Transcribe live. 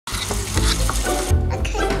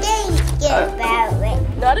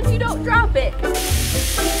drop it.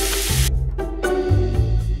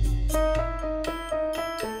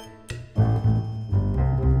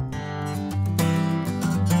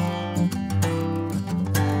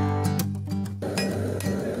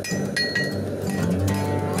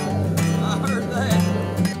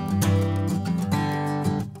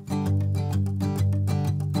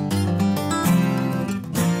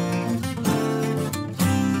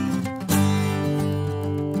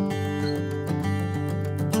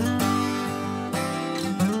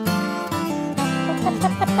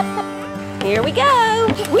 Here we go.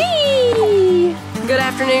 Whee! Good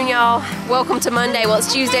afternoon, y'all. Welcome to Monday. Well,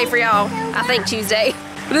 it's Tuesday for y'all. I think Tuesday,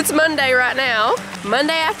 but it's Monday right now.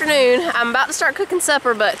 Monday afternoon. I'm about to start cooking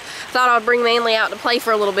supper, but thought I'd bring Manley out to play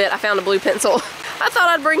for a little bit. I found a blue pencil. I thought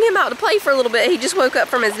I'd bring him out to play for a little bit. He just woke up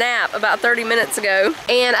from his nap about 30 minutes ago.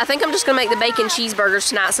 And I think I'm just gonna make the bacon cheeseburgers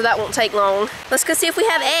tonight, so that won't take long. Let's go see if we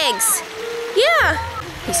have eggs. Yeah.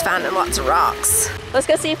 He's finding lots of rocks. Let's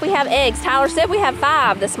go see if we have eggs. Tyler said we have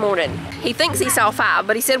 5 this morning. He thinks he saw 5,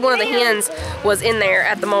 but he said one of the hens was in there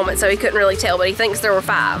at the moment, so he couldn't really tell, but he thinks there were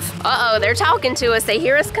 5. Uh-oh, they're talking to us. They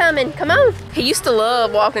hear us coming. Come on. He used to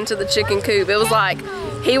love walking to the chicken coop. It was like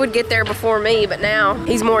he would get there before me, but now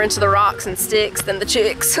he's more into the rocks and sticks than the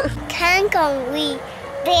chicks. Kangaroo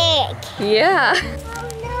big. Yeah.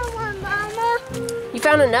 Another one, Mama. You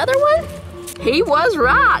found another one? He was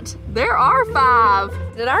right. There are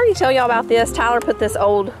 5. Did I already tell y'all about this? Tyler put this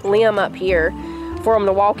old limb up here for them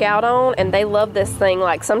to walk out on, and they love this thing.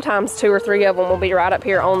 Like sometimes 2 or 3 of them will be right up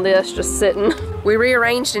here on this, just sitting. We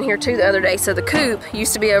rearranged in here too the other day, so the coop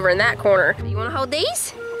used to be over in that corner. You want to hold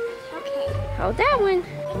these? Okay. Hold that one.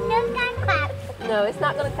 It's not gonna crack. No, it's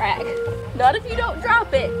not gonna crack. Not if you don't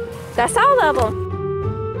drop it. That's all of them.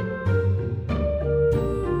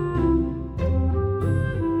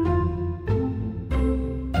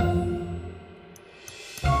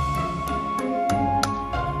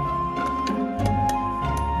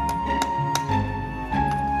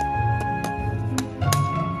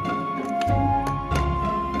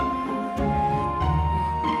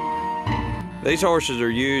 These horses are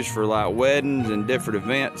used for like weddings and different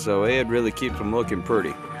events, so Ed really keeps them looking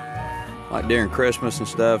pretty. Like during Christmas and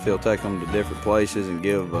stuff, he'll take them to different places and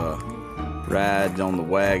give rides on the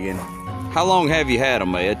wagon. How long have you had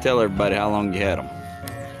them, Ed? Tell everybody how long you had them.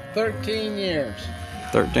 13 years.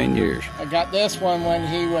 13 years. I got this one when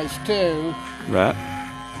he was 2. Right.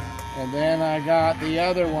 And then I got the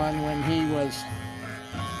other one when he was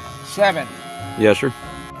 7. Yes, sir.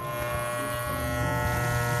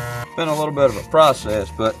 Been a little bit of a process,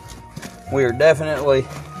 but we are definitely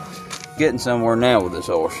getting somewhere now with this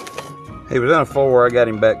horse. He was in a 4, I got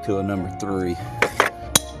him back to a number 3.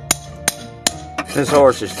 This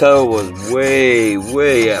horse's toe was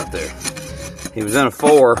way out there. He was in a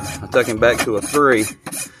 4, I took him back to a 3,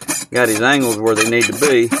 got his angles where they need to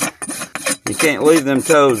be. You can't leave them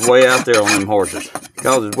toes way out there on them horses. It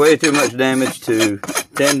causes way too much damage to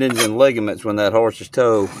tendons and ligaments when that horse's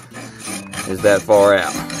toe is that far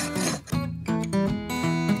out.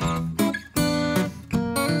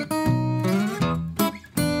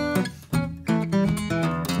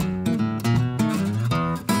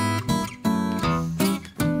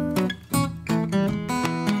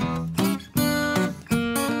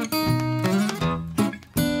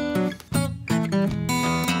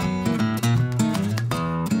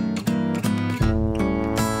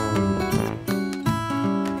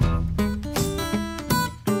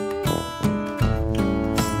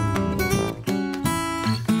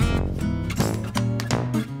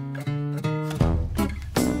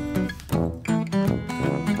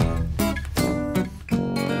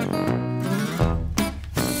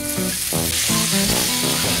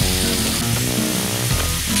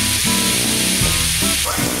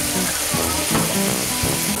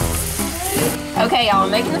 Okay, y'all,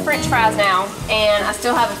 I'm making the french fries now, and I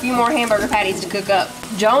still have a few more hamburger patties to cook up.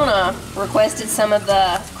 Jonah requested some of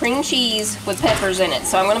the cream cheese with peppers in it,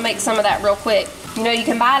 so I'm gonna make some of that real quick. You know, you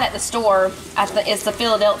can buy it at the store. It's the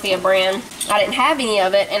Philadelphia brand. I didn't have any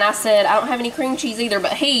of it, and I said, I don't have any cream cheese either,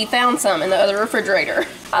 but he found some in the other refrigerator.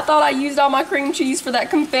 I thought I used all my cream cheese for that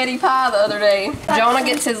confetti pie the other day. Jonah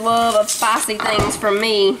gets his love of spicy things from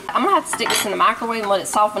me. I'm gonna have to stick this in the microwave and let it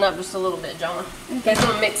soften up just a little bit, Jonah. He's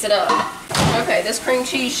gonna mix it up. Okay, this cream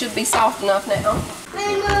cheese should be soft enough now.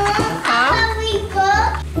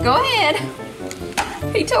 Huh? Go ahead.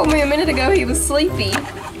 He told me a minute ago he was sleepy.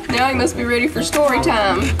 Now he must be ready for story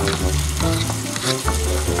time.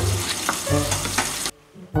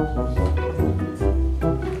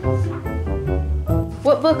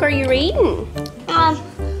 What book are you reading? A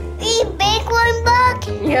big one book.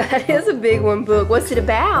 Yeah, it is a big one book. What's it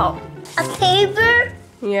about? A paper.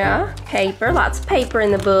 Yeah, paper. Lots of paper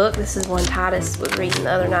in the book. This is one Titus was reading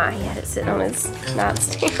the other night. He had it sitting on his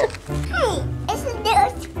nightstand. Hey, it's a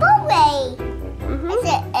little strawberry. It's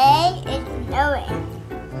an egg and no.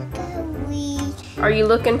 Are you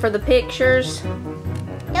looking for the pictures?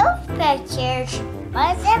 Those pictures.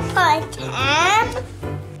 What's it for, Tam?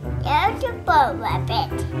 There's a ball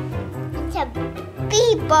rabbit. It's a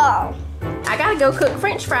bee-ball. I gotta go cook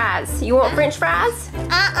French fries. You want French fries?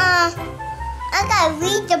 I gotta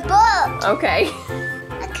read the book. Okay.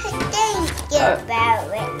 I can't think about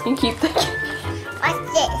it. You keep thinking. What's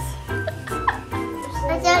this?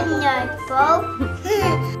 What's a notebook?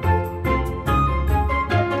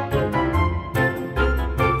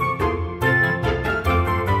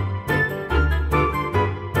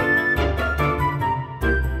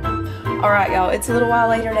 All right, y'all, it's a little while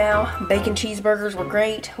later now. Bacon cheeseburgers were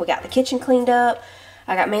great. We got the kitchen cleaned up.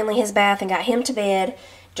 I got Manley his bath and got him to bed.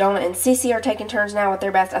 Jonah and Sissy are taking turns now with their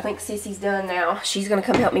baths. I think Sissy's done now. She's going to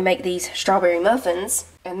come help me make these strawberry muffins,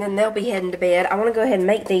 and then they'll be heading to bed. I want to go ahead and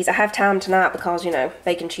make these. I have time tonight because, you know,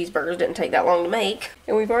 bacon cheeseburgers didn't take that long to make.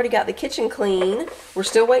 And we've already got the kitchen clean. We're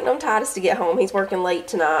still waiting on Titus to get home. He's working late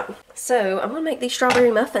tonight. So I'm going to make these strawberry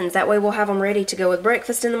muffins. That way we'll have them ready to go with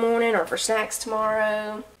breakfast in the morning or for snacks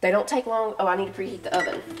tomorrow. They don't take long. Oh, I need to preheat the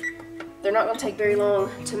oven. They're not going to take very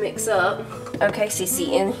long to mix up. Okay, Sissy,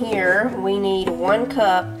 in here we need 1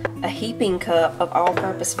 cup, a heaping cup of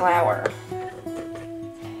all-purpose flour.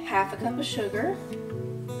 1/2 cup of sugar.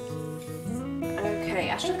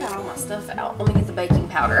 Okay, I should have got all my stuff out. Let me get the baking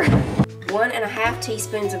powder. 1½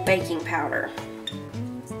 teaspoons of baking powder.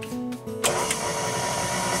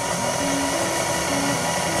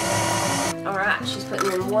 Alright, she's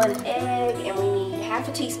putting in 1 egg, and we need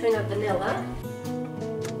 1/2 teaspoon of vanilla.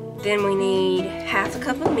 Then we need 1/2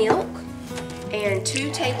 cup of milk and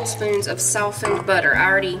 2 tablespoons of softened butter. I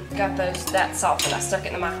already got that softened. I stuck it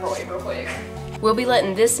in the microwave real quick. We'll be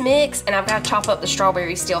letting this mix, and I've got to chop up the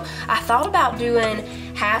strawberries still. I thought about doing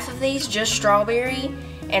 1/2 of these just strawberry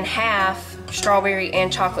and 1/2 strawberry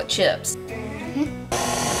and chocolate chips.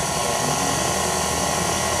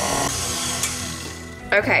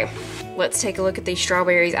 Okay, let's take a look at these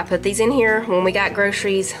strawberries. I put these in here when we got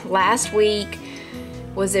groceries last week.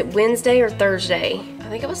 Was it Wednesday or Thursday? I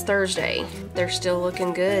think it was Thursday. They're still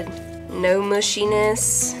looking good. No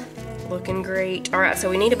mushiness. Looking great. All right, so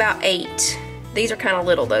we need about 8. These are kind of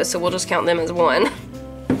little though, so we'll just count them as 1.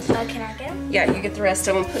 Oh, can I get them? Yeah, you get the rest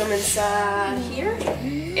of them. Put them inside here,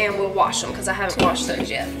 and we'll wash them because I haven't washed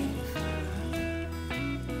those yet.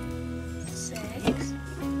 6,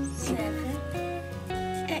 7,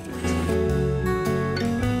 8.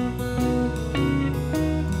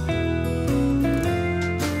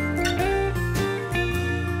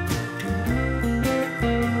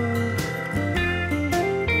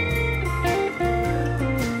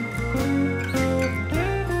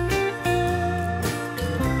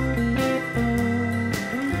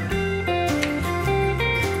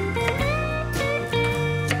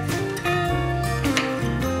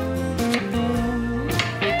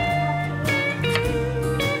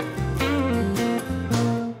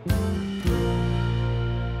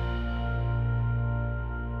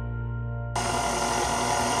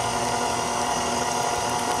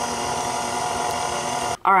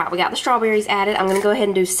 All right, we got the strawberries added. I'm gonna go ahead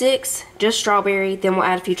and do 6, just strawberry, then we'll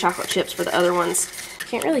add a few chocolate chips for the other ones.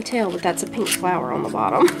 Can't really tell, but that's a pink flower on the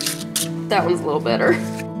bottom. That one's a little better.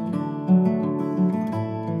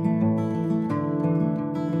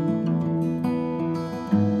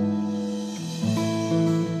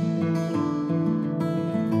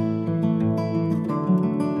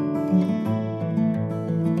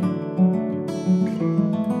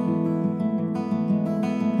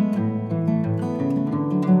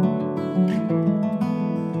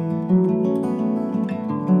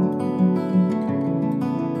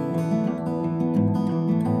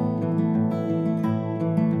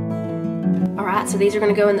 So these are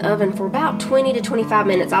going to go in the oven for about 20 to 25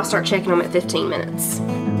 minutes. I'll start checking them at 15 minutes.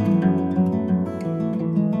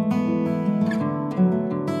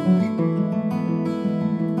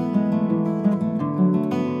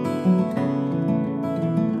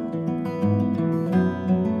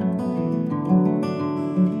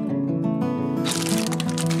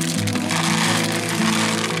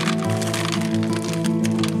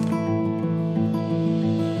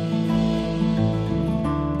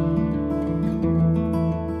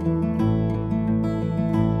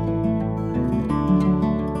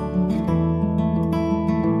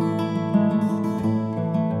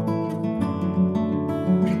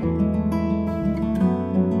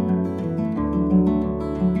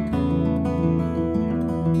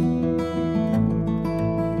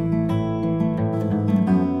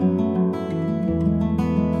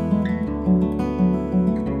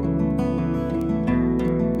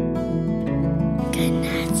 Good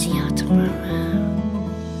night. See y'all tomorrow.